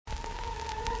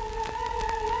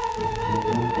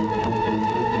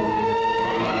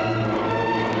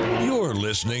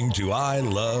listening to I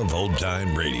Love Old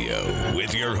Time Radio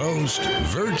with your host,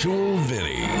 Virtual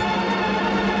Vinny.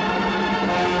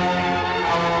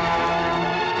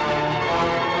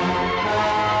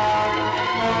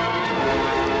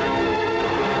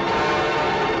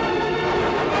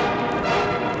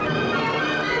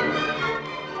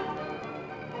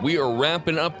 We are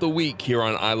wrapping up the week here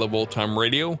on I Love Old Time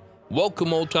Radio.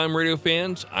 Welcome, Old Time Radio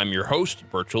fans. I'm your host,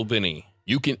 Virtual Vinny.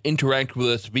 You can interact with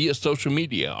us via social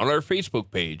media on our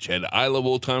Facebook page at I Love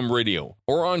Old Time Radio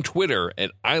or on Twitter at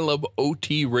I Love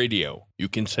OT Radio. You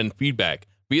can send feedback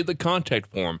via the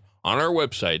contact form on our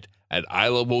website at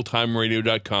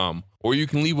iloveoldtimeradio.com, or you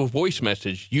can leave a voice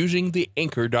message using the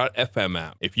Anchor.fm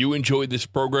app. If you enjoyed this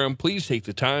program, please take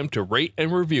the time to rate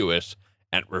and review us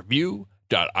at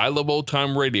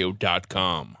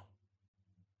review.iloveoldtimeradio.com.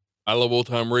 I Love Old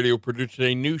Time Radio produces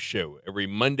a new show every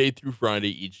Monday through Friday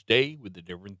each day with a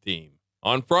different theme.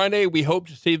 On Friday, we hope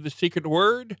to say the secret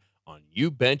word on You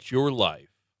Bet Your Life.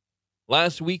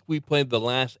 Last week, we played the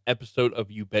last episode of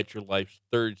You Bet Your Life's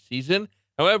third season.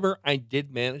 However, I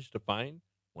did manage to find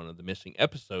one of the missing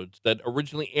episodes that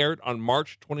originally aired on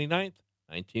March 29th,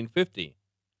 1950.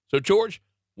 So, George,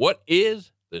 what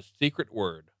is the secret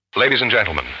word? Ladies and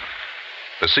gentlemen,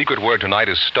 the secret word tonight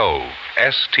is stove.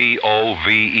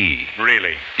 S-T-O-V-E.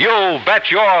 Really? You bet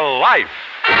your life.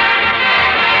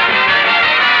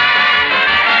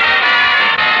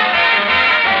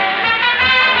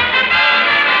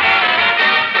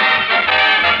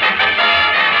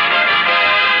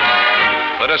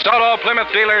 The DeSoto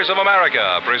Plymouth Dealers of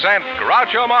America present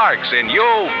Groucho Marx in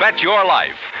You Bet Your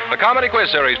Life, the comedy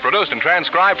quiz series produced and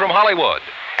transcribed from Hollywood.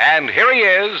 And here he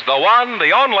is, the one,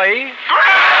 the only...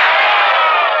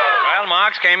 Well,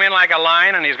 Marx came in like a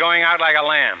lion, and he's going out like a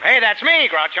lamb. Hey, that's me,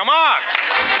 Groucho Marx.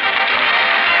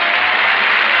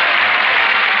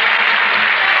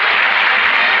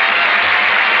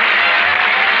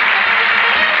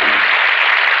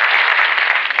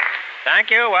 Thank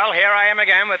you. Well, here I am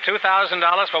again with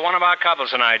 $2,000 for one of our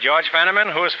couples tonight. George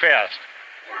Fenneman, who's fifth?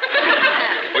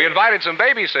 We invited some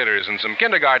babysitters and some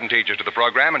kindergarten teachers to the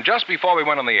program, and just before we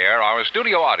went on the air, our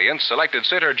studio audience selected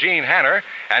sitter Jean Hanner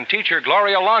and teacher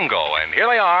Gloria Longo. And here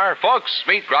they are. Folks,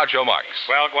 meet Groucho Marx.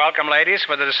 Well, welcome, ladies,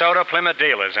 for the DeSoto Plymouth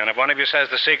Dealers. And if one of you says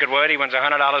the secret word, he wins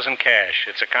 $100 in cash.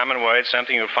 It's a common word,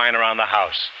 something you'll find around the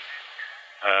house.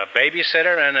 A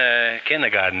babysitter and a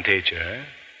kindergarten teacher, huh?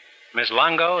 Miss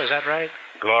Longo, is that right?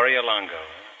 Gloria Longo.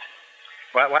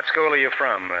 What school are you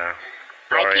from, Gloria?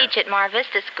 I teach at Mar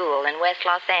Vista School in West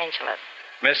Los Angeles.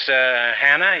 Miss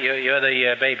Hannah, you're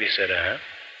the babysitter, huh?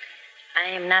 I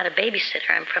am not a babysitter.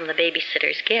 I'm from the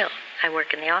Babysitters Guild. I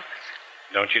work in the office.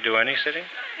 Don't you do any sitting?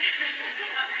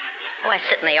 Oh, I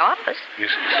sit in the office.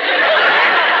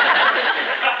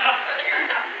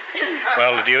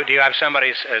 Well, do you have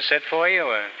somebody sit for you?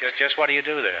 Or just what do you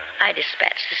do there? I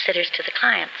dispatch the sitters to the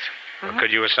clients. Well,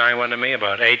 could you assign one to me?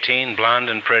 About 18, blonde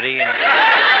and pretty?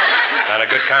 Not a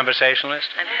good conversationalist?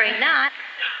 I'm afraid not.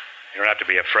 You don't have to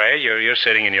be afraid. You're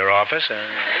sitting in your office.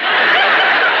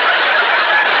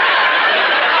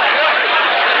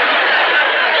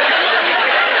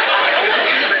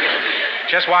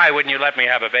 Just why wouldn't you let me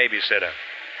have a babysitter?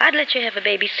 I'd let you have a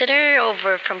babysitter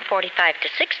over from 45 to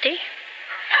 60.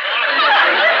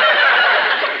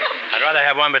 I'd rather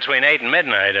have one between 8 and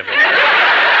midnight.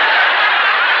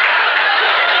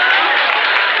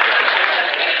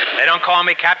 They don't call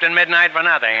me Captain Midnight for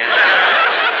nothing.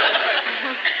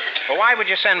 Well, why would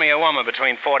you send me a woman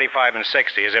between 45 and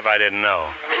 60 as if I didn't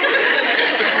know?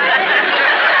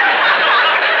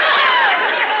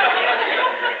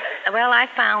 Well, I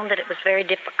found that it was very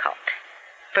difficult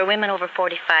for women over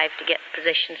 45 to get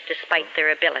positions despite their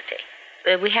ability.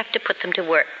 We have to put them to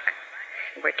work.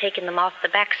 We're taking them off the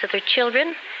backs of their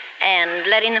children and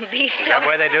letting them be Is that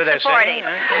where they do their supporting.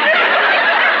 sitting?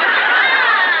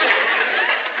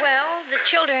 Well, the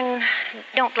children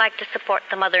don't like to support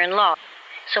the mother-in-law,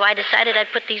 so I decided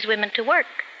I'd put these women to work.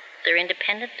 They're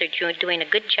independent. They're doing a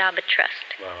good job at trust.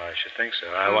 Well, I should think so.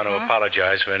 I want to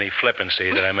apologize for any flippancy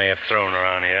that I may have thrown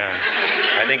around here.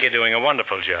 I think you're doing a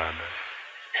wonderful job.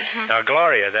 Now,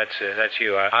 Gloria, that's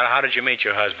you. How did you meet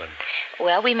your husband?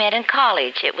 Well, we met in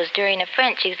college. It was during a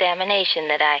French examination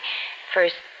that I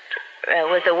first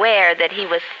was aware that he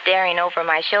was staring over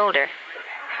my shoulder.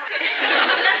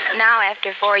 Now,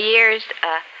 after 4 years,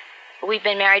 we've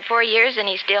been married 4 years, and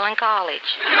he's still in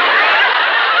college.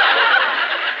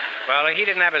 Well, he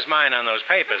didn't have his mind on those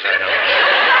papers, I know.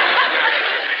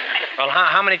 Well,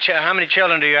 how many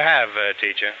children do you have,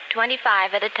 teacher?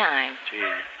 25 at a time. Gee.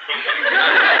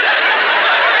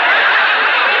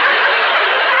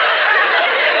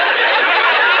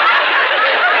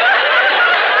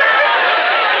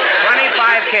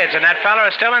 kids, and that fella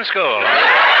is still in school.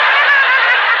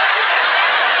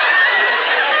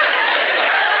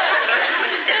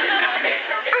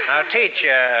 Now, Teach,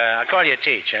 I'll call you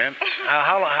Teach, huh?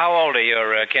 How old are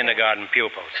your kindergarten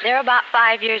pupils? They're about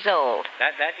 5 years old.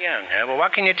 That young, huh? Well,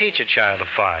 what can you teach a child of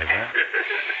 5, huh?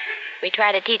 We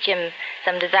try to teach them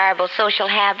some desirable social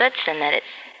habits and that it's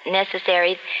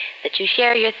necessary that you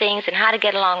share your things and how to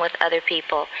get along with other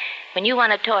people. When you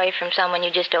want a toy from someone, you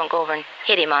just don't go over and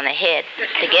hit him on the head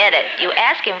to get it. You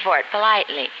ask him for it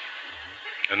politely.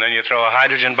 And then you throw a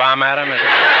hydrogen bomb at him?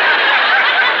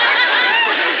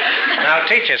 Now,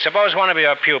 teacher, suppose one of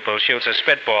your pupils shoots a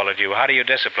spitball at you. How do you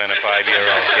discipline a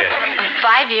 5-year-old kid?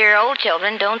 5-year-old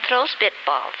children don't throw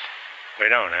spitballs. We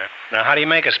don't, huh? Now, how do you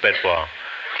make a spitball?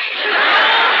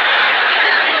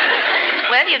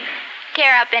 Well, you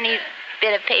tear up any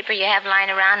bit of paper you have lying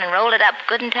around and roll it up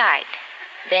good and tight.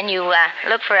 Then you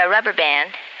look for a rubber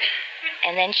band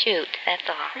and then shoot. That's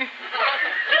all.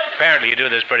 Apparently you do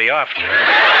this pretty often, huh?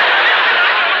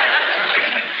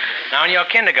 Now, in your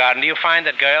kindergarten, do you find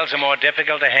that girls are more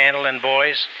difficult to handle than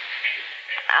boys?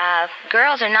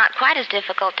 Girls are not quite as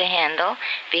difficult to handle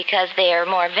because they are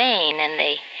more vain and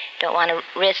they don't want to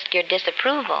risk your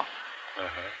disapproval.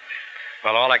 Uh-huh.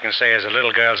 Well, all I can say is that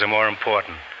little girls are more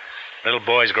important. Little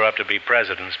boys grow up to be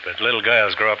presidents, but little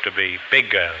girls grow up to be big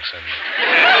girls.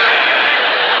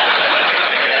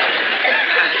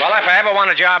 Well, if I ever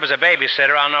want a job as a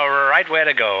babysitter, I'll know right where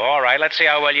to go. All right, let's see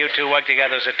how well you two work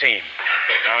together as a team.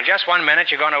 Now, in just 1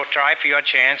 minute, you're going to try for your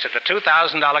chance at the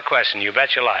 $2,000 question. You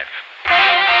bet your life.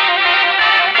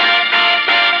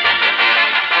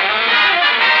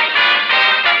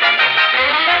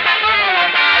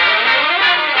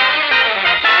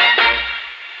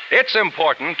 It's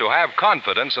important to have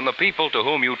confidence in the people to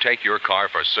whom you take your car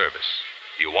for service.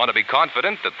 You want to be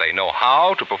confident that they know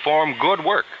how to perform good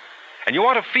work. And you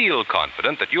want to feel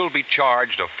confident that you'll be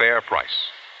charged a fair price.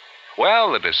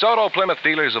 Well, the DeSoto Plymouth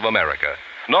Dealers of America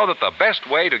know that the best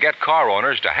way to get car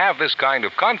owners to have this kind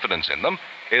of confidence in them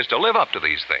is to live up to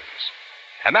these things.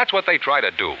 And that's what they try to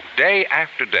do day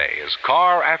after day as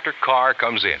car after car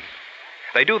comes in.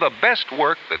 They do the best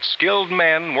work that skilled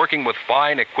men working with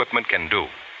fine equipment can do.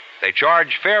 They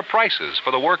charge fair prices for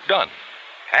the work done.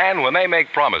 And when they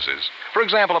make promises, for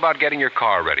example, about getting your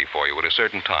car ready for you at a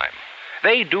certain time,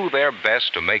 they do their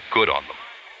best to make good on them.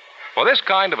 For this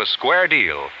kind of a square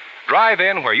deal, drive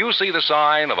in where you see the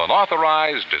sign of an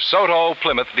authorized DeSoto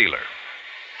Plymouth dealer.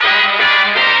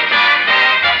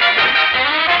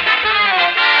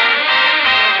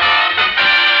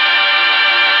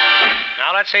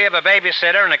 Now, let's see if a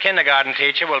babysitter and a kindergarten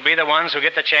teacher will be the ones who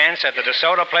get the chance at the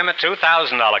DeSoto Plymouth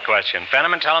 $2,000 question.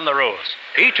 Fenneman, tell them the rules.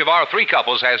 Each of our 3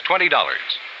 couples has $20.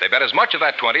 They bet as much of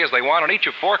that 20 as they want on each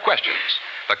of 4 questions.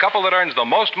 The couple that earns the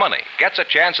most money gets a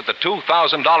chance at the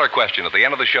 $2,000 question at the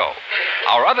end of the show.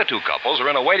 Our other 2 couples are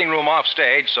in a waiting room off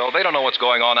stage, so they don't know what's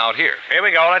going on out here. Here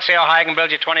we go. Let's see how high I can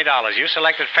build you $20. You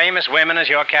selected famous women as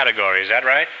your category. Is that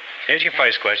right? Here's your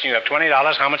first question. You have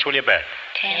 $20. How much will you bet?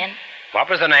 10. What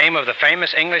was the name of the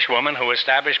famous English woman who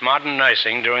established modern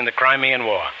nursing during the Crimean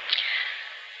War?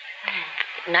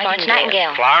 Florence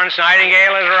Nightingale. Florence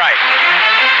Nightingale is right.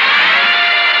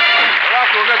 We're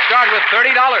off to a good start with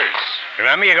 $30.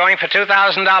 Remember, you're going for $2,000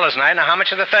 tonight. Now, how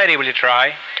much of the 30 will you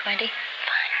try? 20.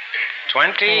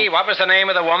 20? What was the name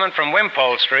of the woman from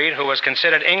Wimpole Street who was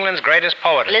considered England's greatest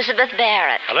poetess? Elizabeth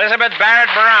Barrett. Elizabeth Barrett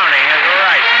Browning is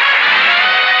right.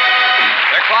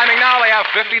 They're climbing now. They have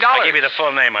 $50. I'll give you the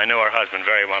full name. I knew her husband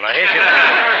very well. Now,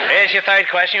 here's your third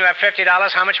question. You have $50.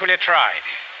 How much will you try?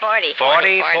 40.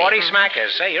 40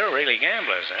 smackers. Say, you're really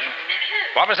gamblers, huh?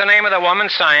 What was the name of the woman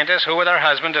scientist who, with her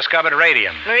husband, discovered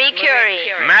radium? Marie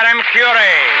Curie. Madame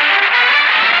Curie.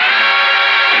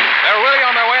 They're really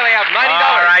on their way. They have $90.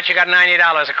 All right, you got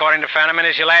 $90. According to Fenneman,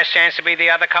 is your last chance to beat the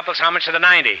other couples. How much of the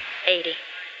 90? 80.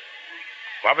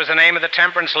 What was the name of the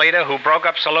temperance leader who broke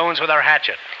up saloons with her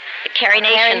hatchet? Carrie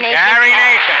Nation. Carrie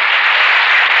Nation.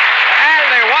 And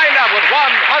they wind up with $170.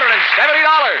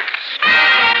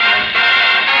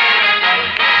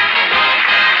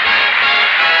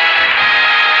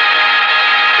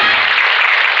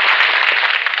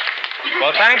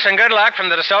 Well, thanks and good luck from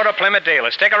the DeSoto Plymouth dealer.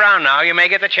 Stick around now. You may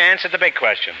get the chance at the big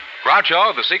question.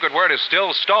 Groucho, the secret word is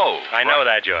still stove. I know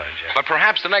that, George. But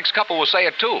perhaps the next couple will say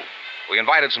it, too. We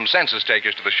invited some census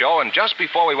takers to the show, and just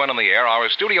before we went on the air, our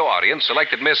studio audience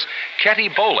selected Miss Ketty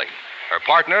Bowling. Her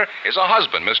partner is a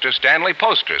husband, Mr. Stanley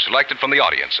Poster, selected from the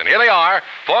audience. And here they are.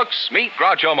 Folks, meet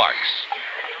Groucho Marx.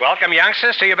 Welcome,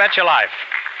 youngsters, to You Bet Your Life.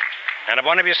 And if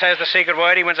one of you says the secret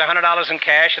word, he wins $100 in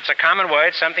cash. It's a common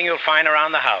word, something you'll find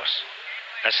around the house.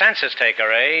 A census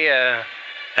taker, eh?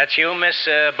 That's you, Miss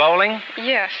Bowling?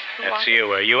 Yes. That's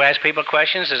you. You ask people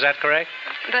questions, is that correct?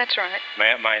 That's right.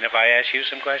 Mind if I ask you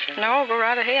some questions? No, go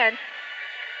right ahead.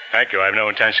 Thank you. I have no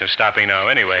intention of stopping now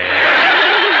anyway.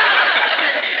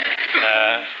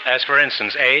 As for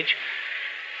instance, age?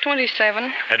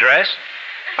 27. Address?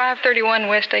 531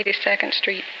 West 82nd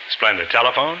Street. Splendid.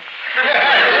 Telephone?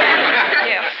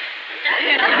 Yes.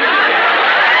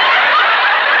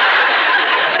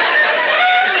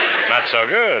 Not so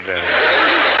good.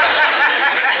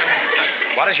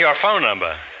 What is your phone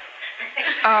number?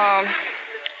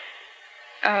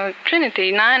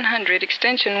 Trinity 900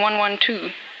 extension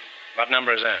 112. What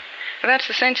number is that? That's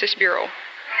the Census Bureau.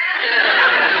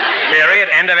 Period.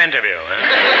 End of interview.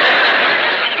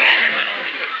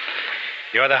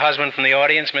 You're the husband from the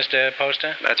audience, Mr.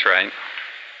 Poster? That's right.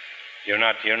 You're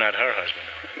not her husband.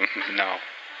 No.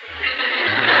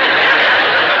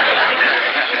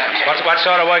 What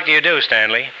sort of work do you do,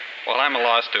 Stanley? Well, I'm a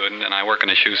law student, and I work in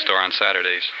a shoe store on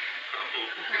Saturdays.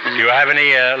 Do you have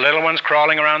any little ones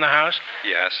crawling around the house?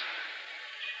 Yes.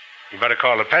 You better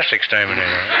call the pest exterminator.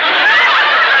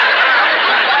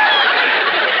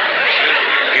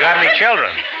 Do you have any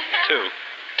children? 2.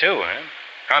 2, huh?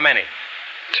 How many?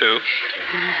 2.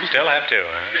 Still have 2,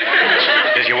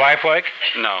 huh? Does your wife work?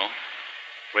 No.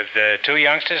 With 2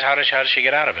 youngsters, how does she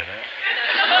get out of it, huh?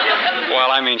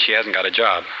 Well, I mean, she hasn't got a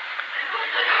job.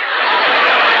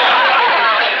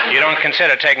 You don't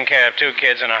consider taking care of 2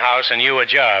 kids in a house and you a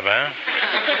job, huh?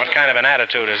 What kind of an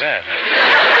attitude is that?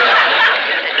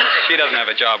 She doesn't have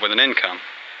a job with an income.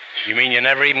 You mean you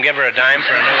never even give her a dime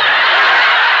for a new...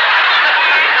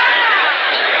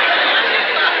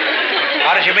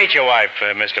 How did you meet your wife,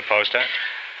 Mr. Poster?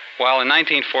 Well, in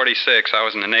 1946, I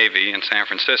was in the Navy in San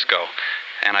Francisco,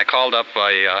 and I called up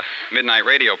a midnight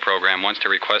radio program once to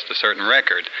request a certain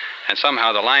record, and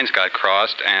somehow the lines got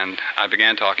crossed, and I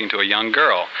began talking to a young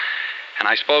girl. And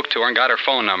I spoke to her and got her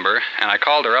phone number, and I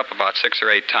called her up about 6 or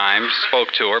 8 times,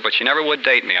 spoke to her, but she never would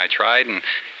date me. I tried, and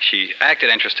she acted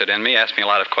interested in me, asked me a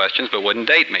lot of questions, but wouldn't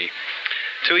date me.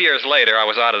 2 years later, I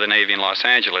was out of the Navy in Los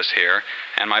Angeles here,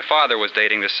 and my father was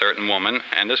dating this certain woman,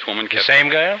 and this woman kept... The same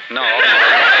girl? No.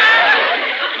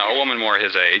 No, a woman more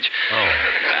his age. Oh.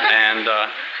 And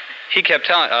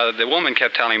the woman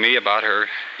kept telling me about her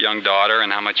young daughter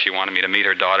and how much she wanted me to meet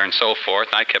her daughter and so forth.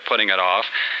 I kept putting it off,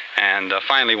 and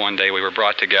finally one day we were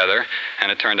brought together,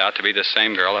 and it turned out to be the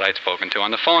same girl that I'd spoken to on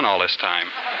the phone all this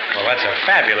time. Well, that's a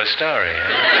fabulous story,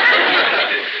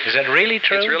 huh? Is that really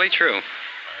true? It's really true.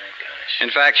 In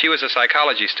fact, she was a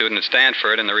psychology student at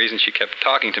Stanford, and the reason she kept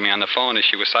talking to me on the phone is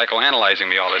she was psychoanalyzing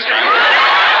me all this time.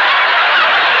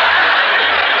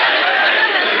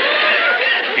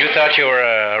 You thought you were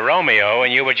a Romeo,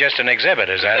 and you were just an exhibit,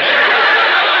 is that it?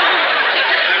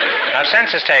 Now,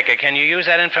 census taker, can you use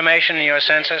that information in your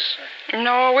census?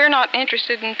 No, we're not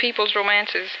interested in people's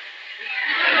romances.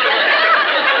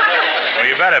 Well,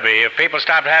 you better be. If people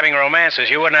stopped having romances,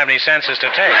 you wouldn't have any census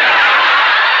to take.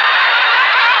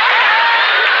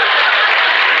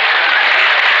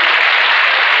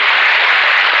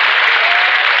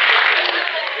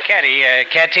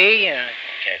 Ketty?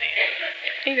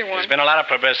 Either one. There's been a lot of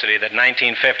publicity that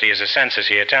 1950 is a census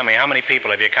year. Tell me, how many people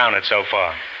have you counted so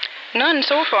far? None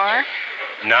so far.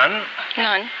 None?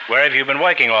 None. Where have you been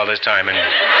working all this time? In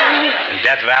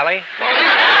Death Valley?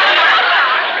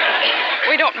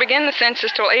 We don't begin the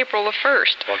census till April the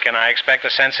 1st. Well, can I expect the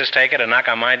census taker to knock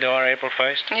on my door April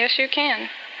 1st? Yes, you can.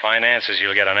 Fine answers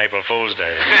you'll get on April Fool's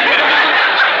Day.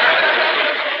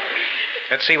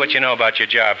 Let's see what you know about your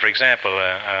job. For example,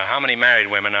 how many married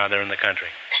women are there in the country?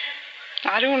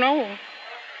 I don't know.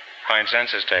 Fine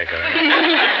census taker.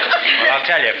 Well, I'll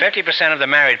tell you, 50% of the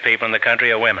married people in the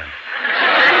country are women.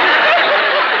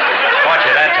 Caught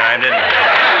you that time, didn't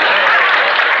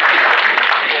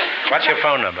I? What's your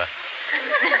phone number?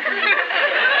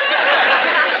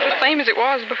 It's the same as it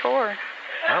was before.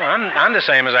 Well, I'm the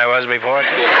same as I was before, too.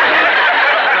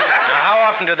 Now, how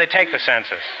often do they take the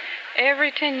census?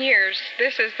 Every 10 years.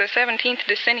 This is the 17th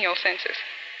decennial census.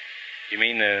 You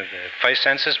mean the first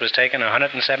census was taken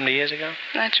 170 years ago?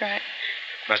 That's right.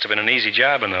 Must have been an easy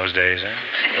job in those days, huh?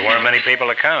 There weren't many people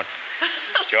to count.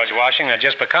 George Washington had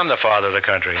just become the father of the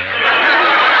country. Now,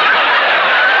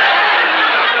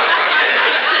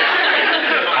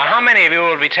 how many of you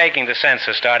will be taking the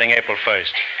census starting April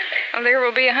 1st? Well, there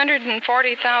will be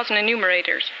 140,000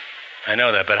 enumerators. I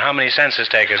know that, but how many census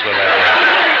takers will there be?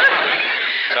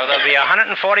 So there'll be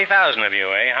 140,000 of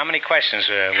you, eh? How many questions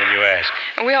will you ask?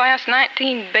 We'll ask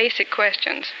 19 basic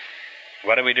questions.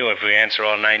 What do we do if we answer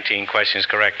all 19 questions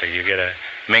correctly? You get a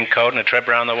mink coat and a trip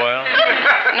around the world?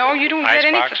 No, you don't get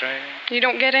anything. Icebox or anything? You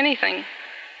don't get anything.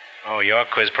 Oh, your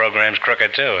quiz program's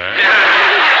crooked, too, huh?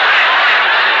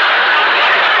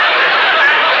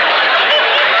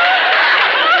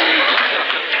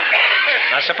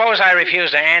 Now, suppose I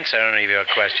refuse to answer any of your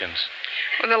questions.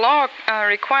 Well, the law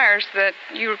requires that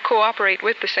you cooperate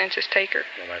with the census taker.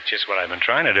 Well, that's just what I've been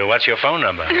trying to do. What's your phone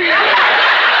number? If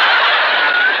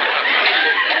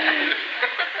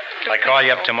I call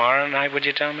you up tomorrow night, would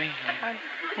you tell me?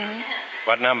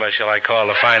 What number shall I call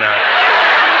to find out?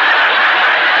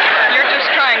 You're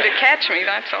just trying to catch me,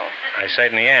 that's all. I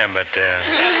certainly am, but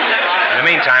in the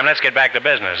meantime, let's get back to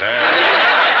business,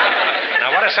 huh?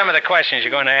 Now, what are some of the questions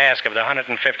you're going to ask of the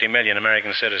 150 million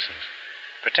American citizens?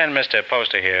 Pretend Mr.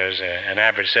 Poster here is an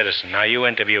average citizen. Now, you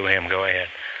interview him. Go ahead.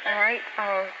 All right.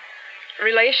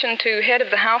 Relation to head of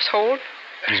the household.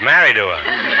 He's married to her.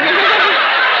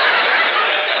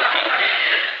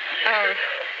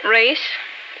 Race.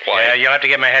 What? Yeah, you'll have to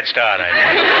give him a head start, I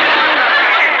think.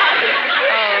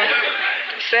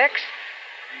 Sex.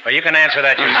 Well, you can answer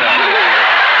that yourself.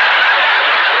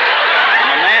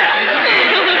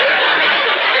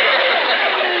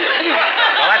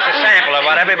 Sample of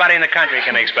what everybody in the country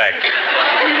can expect.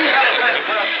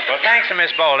 Well, thanks to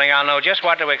Miss Bowling, I'll know just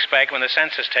what to expect when the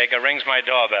census taker rings my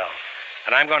doorbell.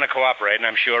 And I'm going to cooperate, and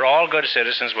I'm sure all good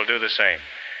citizens will do the same.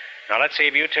 Now, let's see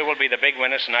if you two will be the big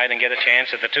winners tonight and get a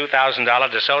chance at the $2,000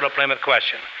 DeSoto Plymouth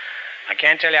question. I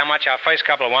can't tell you how much our first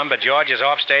couple won, but George is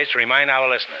off stage to remind our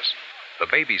listeners. The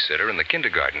babysitter and the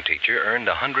kindergarten teacher earned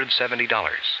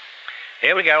 $170.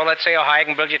 Here we go. Let's see how high I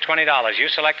can build you $20. You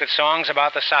selected songs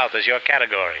about the South as your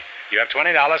category. You have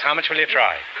 $20. How much will you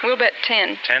try? We'll bet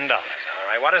 10. $10. All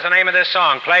right. What is the name of this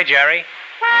song? Play, Jerry.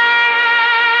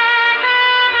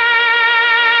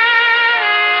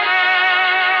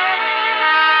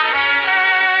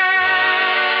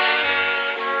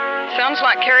 Sounds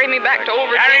like Carry Me Back to Old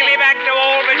Virginia. Carry Me Back to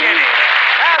Old Virginia.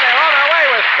 And they're on their way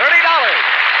with $30.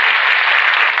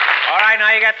 All right,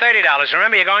 now you got $30.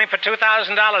 Remember, you're going for $2,000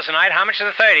 tonight. How much is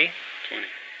the 30?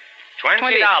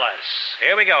 $20.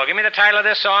 Here we go. Give me the title of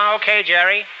this song. Okay,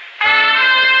 Jerry.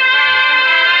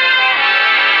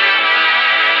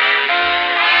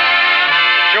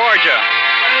 Georgia.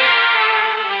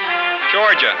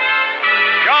 Georgia,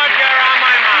 on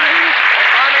my mind.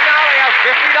 Climbing now, they have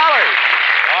 $50.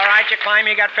 All right, you climb.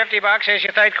 You got $50. Here's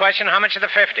your third question. How much is the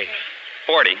 50?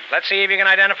 40. Let's see if you can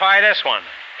identify this one.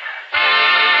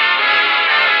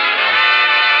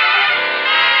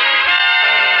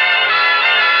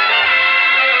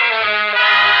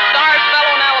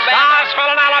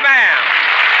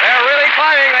 They're really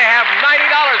climbing. They have $90,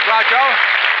 Groucho.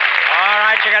 All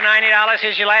right, you got $90.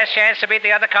 Here's your last chance to beat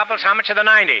the other couples. How much of the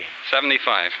 90?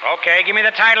 75. Okay, give me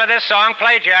the title of this song.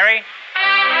 Play, Jerry.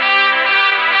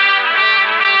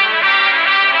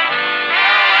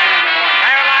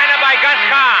 Carolina by Gus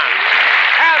Kahn.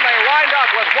 And they wind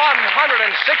up with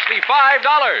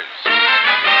 $165.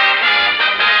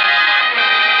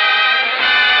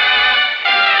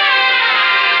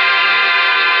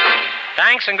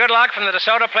 Thanks and good luck from the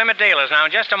DeSoto Plymouth dealers. Now,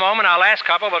 in just a moment, our last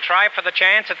couple will try for the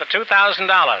chance at the $2,000.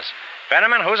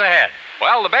 Fenneman, who's ahead?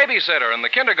 Well, the babysitter and the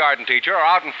kindergarten teacher are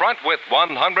out in front with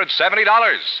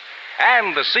 $170.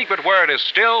 And the secret word is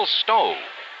still stove.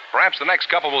 Perhaps the next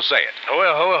couple will say it.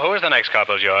 Who is the next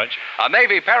couple, George? A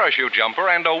Navy parachute jumper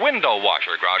and a window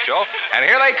washer, Groucho. And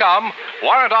here they come.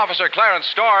 Warrant Officer Clarence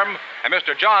Storm and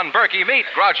Mr. John Berkey meet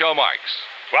Groucho Marx.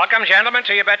 Welcome, gentlemen,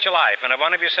 to You Bet Your Life. And if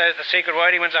one of you says the secret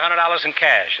word, he wins $100 in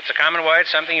cash. It's a common word,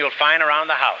 something you'll find around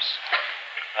the house.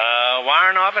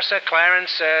 Warrant Officer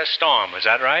Clarence Storm, is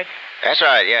that right? That's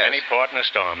right, yes. Any port in a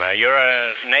storm. You're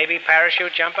a Navy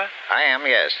parachute jumper? I am,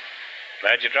 yes.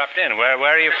 Glad you dropped in. Where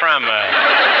are you from?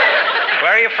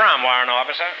 Where are you from, Warrant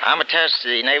Officer? I'm attached to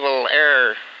the Naval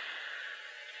Air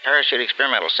Parachute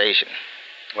Experimental Station.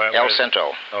 El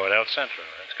Centro. Oh, at El Centro.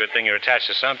 It's a good thing you're attached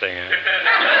to something.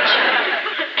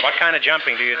 What kind of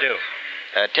jumping do you do?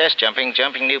 Test jumping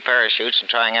new parachutes and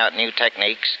trying out new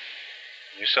techniques.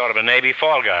 You're sort of a Navy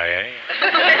fall guy, eh?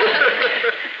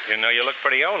 You know, you look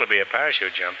pretty old to be a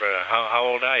parachute jumper. How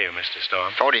old are you, Mr.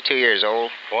 Storm? 42 years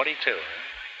old. 42, huh?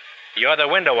 You're the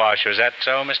window washer, is that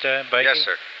so, Mr. Berkey? Yes,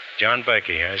 sir. John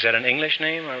Berkey. Is that an English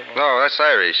name? Or... No, that's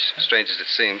Irish, strange as it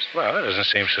seems. Well, it doesn't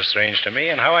seem so strange to me.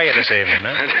 And how are you this evening,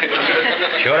 huh?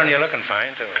 Sure, and you're looking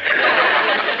fine, too.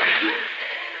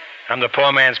 I'm the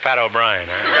poor man's Pat O'Brien,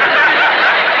 huh?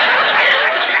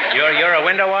 You're a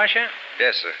window washer?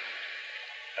 Yes, sir.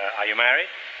 Are you married?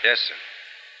 Yes, sir.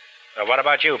 What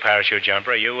about you, parachute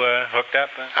jumper? Are you hooked up?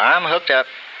 I'm hooked up.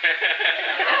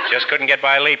 Just couldn't get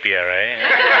by leap year, eh?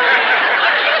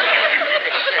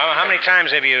 How many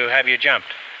times have you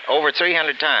jumped? Over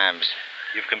 300 times.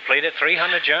 You've completed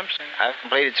 300 jumps? I've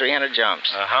completed 300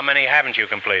 jumps. How many haven't you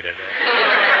completed?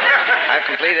 I've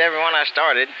completed every one I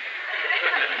started.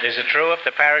 Is it true if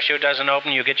the parachute doesn't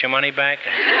open, you get your money back?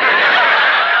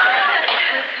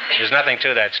 There's nothing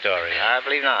to that story. I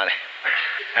believe not.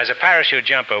 As a parachute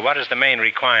jumper, what is the main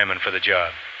requirement for the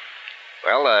job?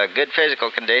 Well, a good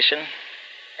physical condition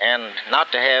and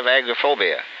not to have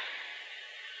agoraphobia.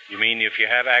 You mean if you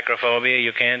have acrophobia,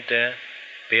 you can't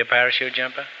be a parachute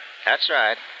jumper? That's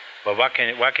right. Well, what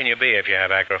can you be if you have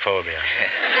acrophobia?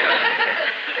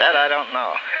 That I don't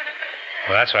know.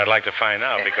 Well, that's what I'd like to find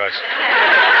out, because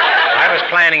I was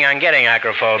planning on getting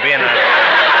acrophobia, and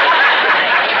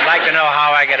I'd like to know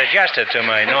how I get adjusted to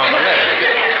my normal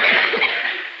living.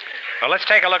 Well, let's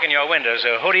take a look in your windows.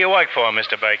 Who do you work for,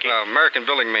 Mr. Berkey? American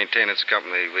Building Maintenance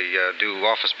Company. We do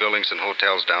office buildings and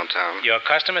hotels downtown. Your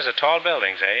customers are tall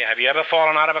buildings, eh? Have you ever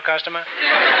fallen out of a customer?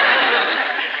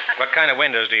 What kind of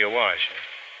windows do you wash?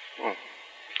 Oh,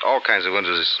 all kinds of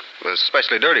windows,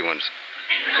 especially dirty ones.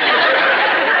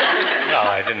 Well,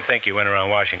 I didn't think you went around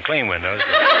washing clean windows.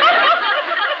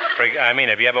 I mean,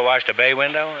 have you ever washed a bay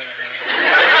window?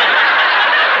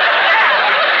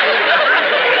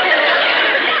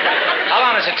 How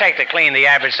long does it take to clean the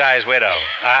average-sized widow?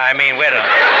 Widow.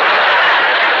 The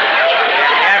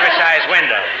average-sized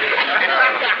window.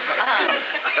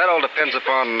 That all depends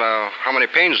upon how many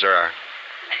panes there are.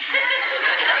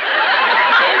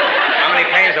 How many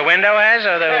panes the window has,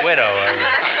 or the widow? Well,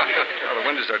 the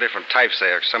windows are different types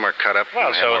there. Some are cut up.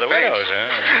 Well, so are the widows, huh?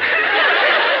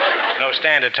 No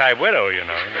standard type widow, you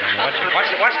know.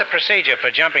 What's the procedure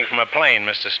for jumping from a plane,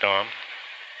 Mr. Storm?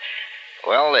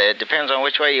 Well, it depends on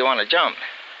which way you want to jump.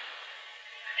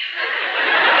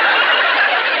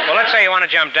 Well, let's say you want to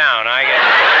jump down. I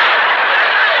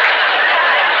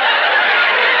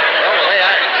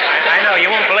know, you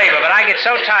won't believe it, but I get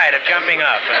so tired of jumping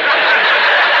up.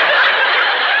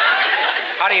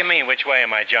 How do you mean, which way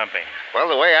am I jumping? Well,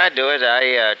 the way I do it,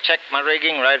 I check my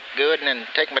rigging right good and then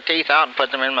take my teeth out and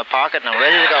put them in my pocket, and I'm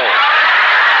ready to go.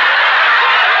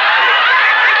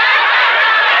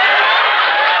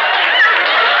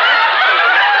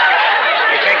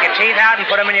 You take your teeth out and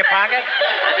put them in your pocket?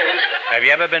 Have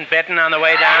you ever been bitten on the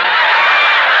way down?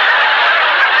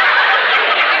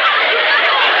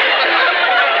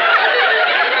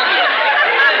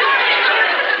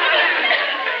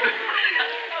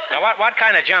 Now, what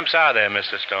kind of jumps are there,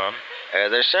 Mr. Storm?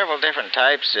 There's several different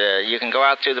types. You can go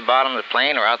out through the bottom of the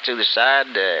plane or out through the side.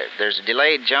 There's a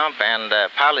delayed jump and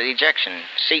pilot ejection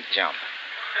seat jump.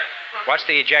 What's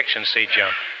the ejection seat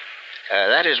jump?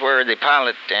 That is where the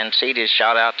pilot and seat is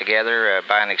shot out together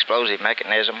by an explosive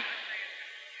mechanism.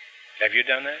 Have you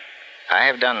done that? I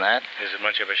have done that. Is it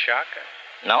much of a shock?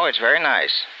 No, it's very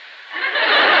nice.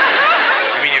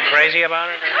 You mean you're crazy about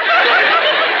it?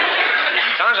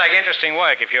 Sounds like interesting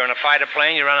work. If you're in a fighter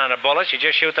plane, you run out of bullets, you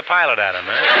just shoot the pilot at him,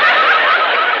 huh?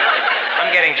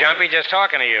 I'm getting jumpy just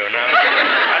talking to you.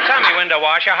 Now tell me, window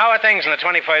washer, how are things on the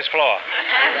 21st floor?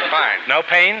 Fine. No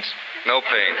pains? No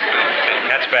pains.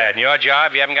 That's bad. In your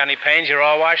job, you haven't got any pains, you're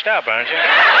all washed up, aren't you?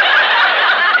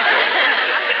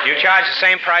 You charge the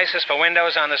same prices for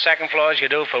windows on the second floor as you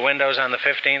do for windows on the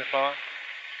 15th floor?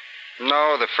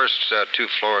 No, the first two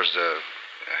floors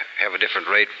have a different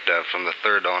rate. From the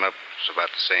third on up, it's about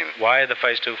the same. Why are the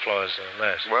first two floors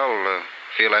less? Well,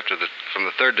 feel from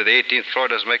the third to the 18th floor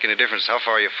doesn't make any difference how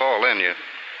far you fall in.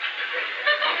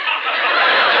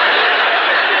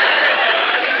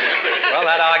 Well,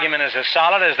 that argument is as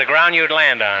solid as the ground you'd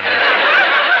land on.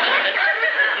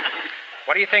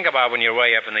 What do you think about when you're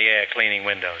way up in the air cleaning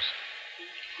windows?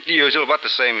 Usually about the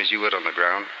same as you would on the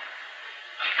ground.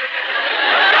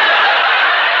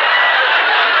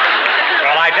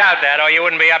 Well, I doubt that, or you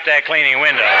wouldn't be up there cleaning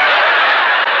windows.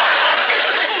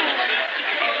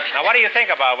 Now, what do you think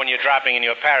about when you're dropping in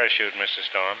your parachute, Mr.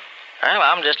 Storm? Well,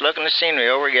 I'm just looking the scenery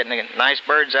over, getting a nice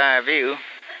bird's eye view.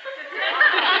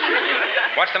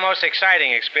 What's the most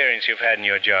exciting experience you've had in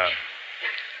your job?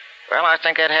 Well, I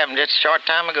think that happened just a short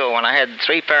time ago when I had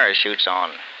 3 parachutes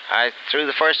on. I threw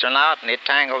the first one out, and it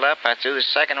tangled up. I threw the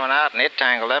second one out, and it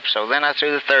tangled up. So then I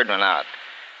threw the third one out,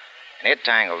 and it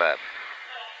tangled up.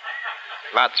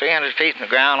 About 300 feet from the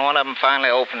ground, one of them finally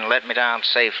opened and let me down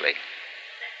safely.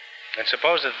 And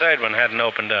suppose the third one hadn't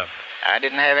opened up? I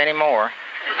didn't have any more.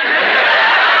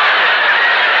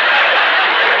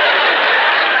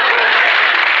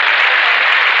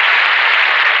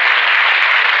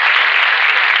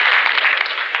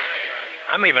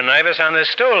 I'm even nervous on this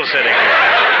stool sitting here.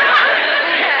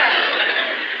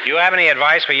 Do you have any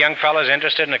advice for young fellas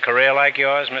interested in a career like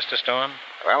yours, Mr. Storm?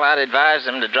 Well, I'd advise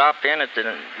them to drop in at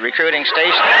the recruiting station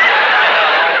and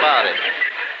learn all about it.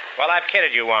 Well, I've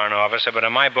kidded you, Warrant Officer, but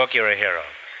in my book, you're a hero.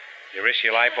 You risk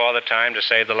your life all the time to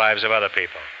save the lives of other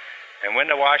people. And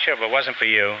Window Washer, if it wasn't for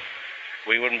you,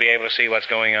 we wouldn't be able to see what's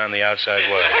going on in the outside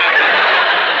world.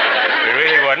 We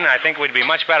really wouldn't. I think we'd be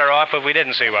much better off if we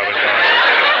didn't see what was going on.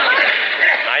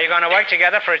 Now, you're going to work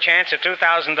together for a chance at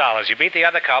 $2,000. You beat the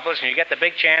other couples, and you get the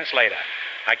big chance later.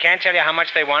 I can't tell you how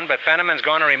much they won, but Fenneman's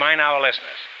going to remind our listeners.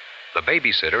 The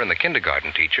babysitter and the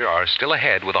kindergarten teacher are still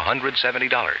ahead with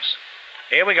 $170.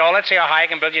 Here we go. Let's see how high I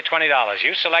can build you $20.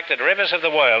 You selected Rivers of the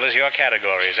World as your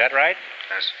category. Is that right?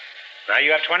 Yes. Now,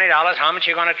 you have $20. How much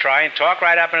are you going to try? And talk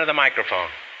right up into the microphone.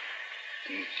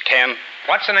 10.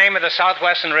 What's the name of the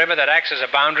southwestern river that acts as a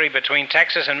boundary between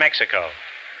Texas and Mexico?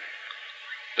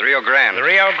 The Rio Grande. The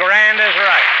Rio Grande is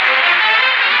right.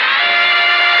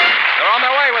 They're on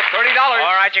their way with $30.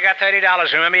 All right, you got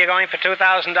 $30. Remember, you're going for $2,000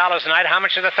 tonight. How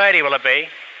much of the 30 will it be?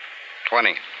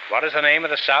 20. What is the name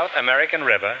of the South American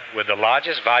river with the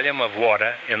largest volume of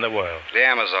water in the world? The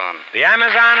Amazon. The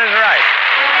Amazon is right.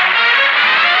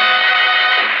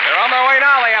 They're on their way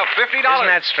now. They have $50. Isn't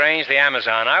that strange, the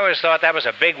Amazon? I always thought that was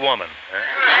a big woman.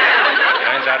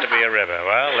 Huh? Turns out to be a river.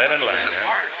 Well, live and learn.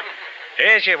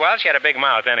 Huh? Well, she had a big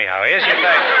mouth anyhow. Here's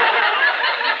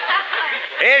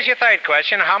your third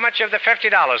question. How much of the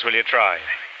 $50 will you try?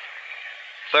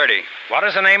 30. What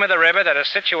is the name of the river that is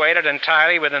situated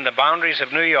entirely within the boundaries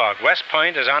of New York? West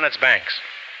Point is on its banks.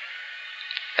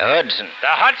 The Hudson.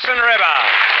 The Hudson River.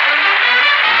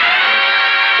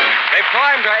 They've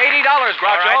climbed to $80,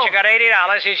 Groucho. All right, you got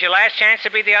 $80. Here's your last chance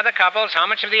to beat the other couples. How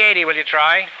much of the 80 will you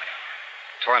try?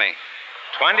 20.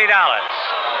 $20.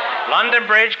 London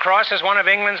Bridge crosses one of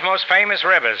England's most famous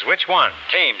rivers. Which one?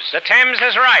 Thames. The Thames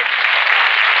is right.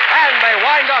 And they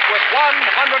wind up with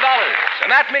 $100.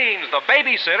 And that means the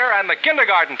babysitter and the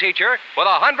kindergarten teacher, with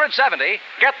 $170,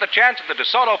 get the chance at the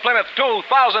DeSoto Plymouth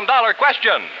 $2,000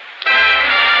 question.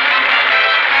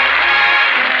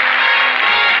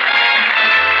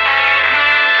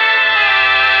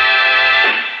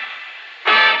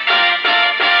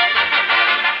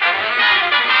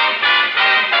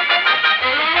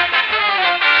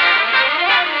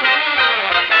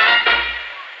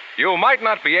 You might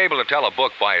not be able to tell a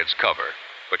book by its cover,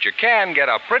 but you can get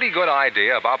a pretty good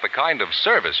idea about the kind of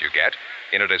service you get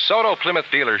in a DeSoto Plymouth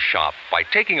dealer's shop by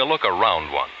taking a look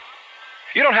around one.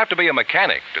 You don't have to be a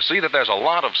mechanic to see that there's a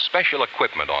lot of special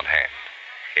equipment on hand.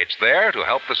 It's there to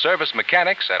help the service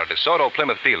mechanics at a DeSoto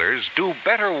Plymouth dealer's do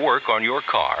better work on your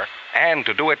car and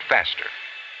to do it faster.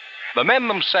 The men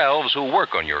themselves who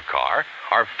work on your car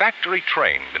are factory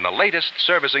trained in the latest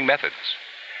servicing methods.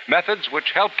 Methods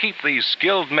which help keep these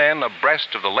skilled men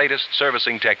abreast of the latest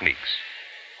servicing techniques.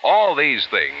 All these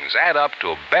things add up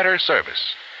to better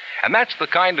service. And that's the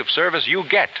kind of service you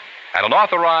get at an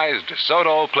authorized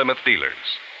DeSoto Plymouth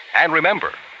dealers. And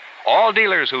remember, all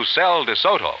dealers who sell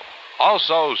DeSoto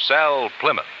also sell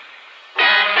Plymouth.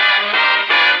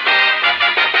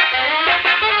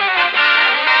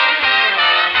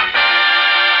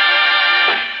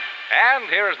 And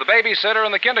here's the babysitter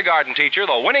and the kindergarten teacher,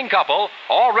 the winning couple,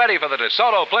 all ready for the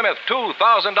DeSoto Plymouth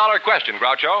 $2,000 question,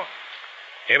 Groucho.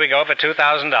 Here we go for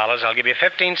 $2,000. I'll give you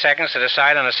 15 seconds to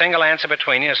decide on a single answer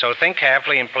between you, so think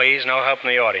carefully and please, no help from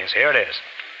the audience. Here it is.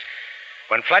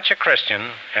 When Fletcher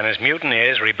Christian and his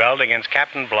mutineers rebelled against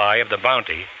Captain Bligh of the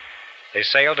Bounty, they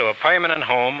sailed to a permanent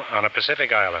home on a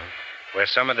Pacific island where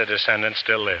some of the descendants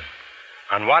still live.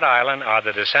 On what island are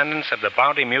the descendants of the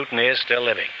Bounty mutineers still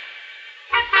living?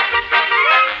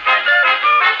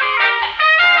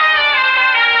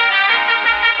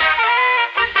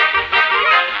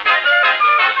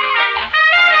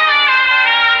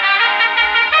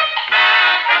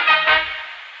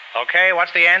 Okay,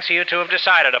 what's the answer you two have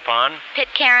decided upon?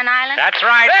 Pitcairn Island? That's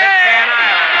right, Pitcairn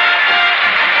Island.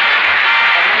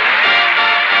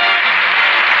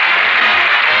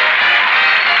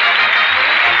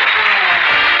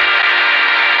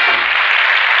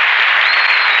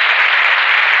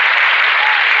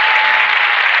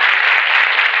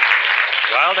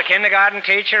 Well, the kindergarten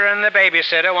teacher and the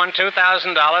babysitter won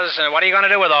 $2,000. What are you going to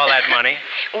do with all that money?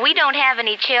 We don't have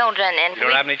any children, and You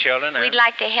don't have any children, we'd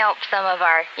like to help some of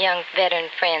our young veteran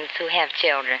friends who have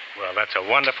children. Well, that's a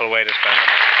wonderful way to spend it.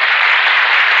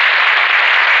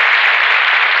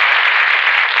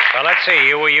 Well, let's see.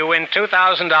 You win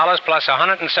 $2,000 plus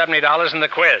 $170 in the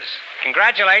quiz.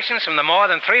 Congratulations from the more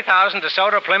than 3,000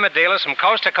 DeSoto Plymouth dealers from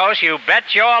coast to coast. You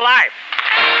bet your life.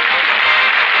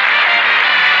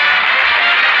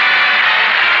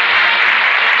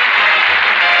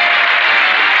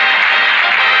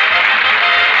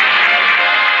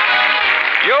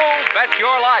 You Bet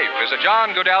Your Life is a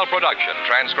John Goodell production,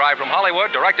 transcribed from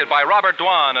Hollywood, directed by Robert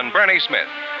Dwan and Bernie Smith.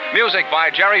 Music by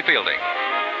Jerry Fielding.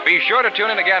 Be sure to tune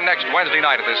in again next Wednesday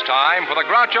night at this time for the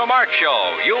Groucho Marx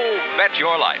Show, You Bet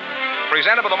Your Life,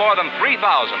 presented by the more than 3,000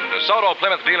 DeSoto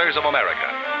Plymouth dealers of America.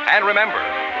 And remember,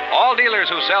 all dealers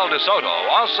who sell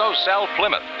DeSoto also sell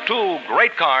Plymouth, two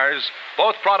great cars,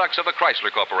 both products of the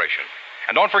Chrysler Corporation.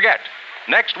 And don't forget,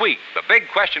 next week, the big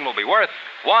question will be worth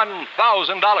 $1,000.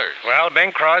 Well,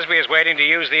 Bing Crosby is waiting to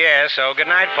use the air, so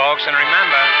good night, folks, and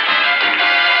remember,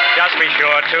 just be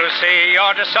sure to see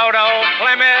your DeSoto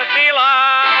Plymouth dealer.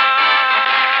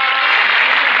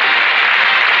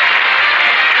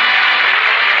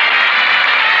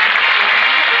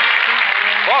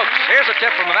 Folks, here's a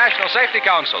tip from the National Safety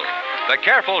Council. The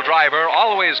careful driver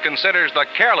always considers the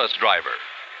careless driver.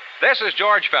 This is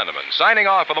George Fenneman signing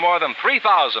off for the more than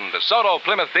 3,000 DeSoto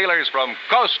Plymouth dealers from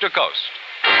coast to coast.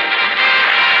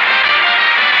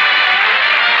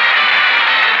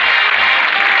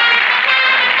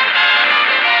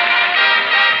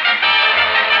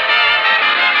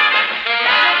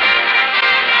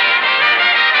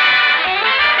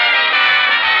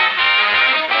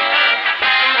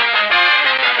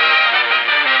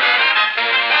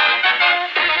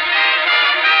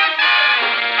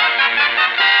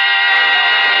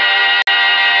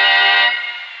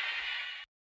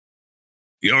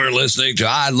 You're listening to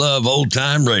I Love Old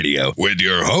Time Radio with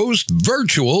your host,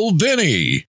 Virtual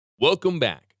Vinny. Welcome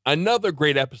back. Another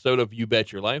great episode of You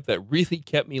Bet Your Life that really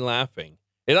kept me laughing.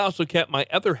 It also kept my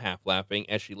other half laughing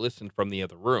as she listened from the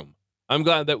other room. I'm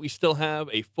glad that we still have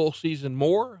a full season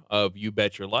more of You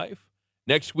Bet Your Life.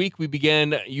 Next week, we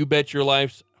begin You Bet Your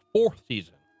Life's 4th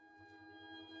season.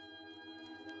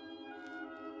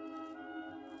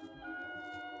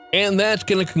 And that's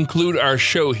going to conclude our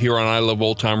show here on I Love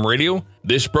Old Time Radio.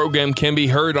 This program can be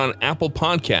heard on Apple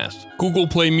Podcasts, Google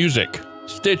Play Music,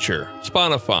 Stitcher,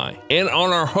 Spotify, and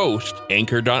on our host,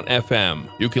 Anchor.fm.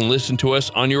 You can listen to us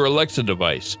on your Alexa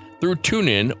device through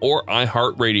TuneIn or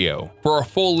iHeartRadio. For a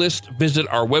full list, visit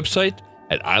our website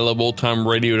at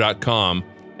iloveoldtimeradio.com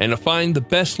and to find the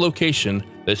best location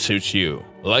that suits you.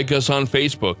 Like us on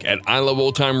Facebook at I Love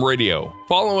Old Time Radio.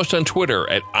 Follow us on Twitter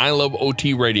at I Love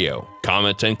OT Radio.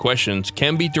 Comments and questions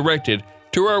can be directed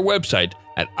to our website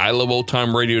at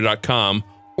iloveoldtimeradio.com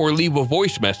or leave a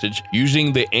voice message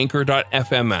using the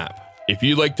Anchor.fm app. If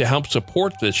you'd like to help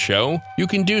support this show, you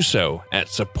can do so at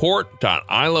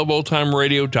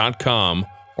support.iloveoldtimeradio.com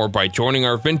or by joining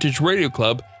our Vintage Radio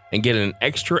Club and get an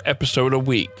extra episode a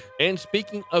week. And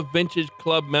speaking of Vintage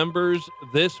Club members,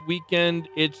 this weekend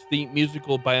it's the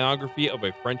musical biography of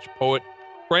a French poet,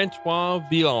 Francois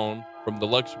Villon, from the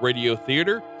Lux Radio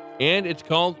Theater, and it's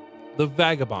called The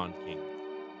Vagabond King.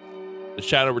 The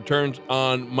Shadow returns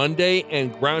on Monday,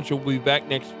 and Groucho will be back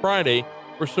next Friday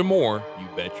for some more You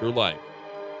Bet Your Life.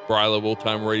 For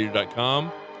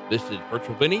iloveoldtimeradio.com, this is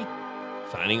Virtual Vinny,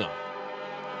 signing off.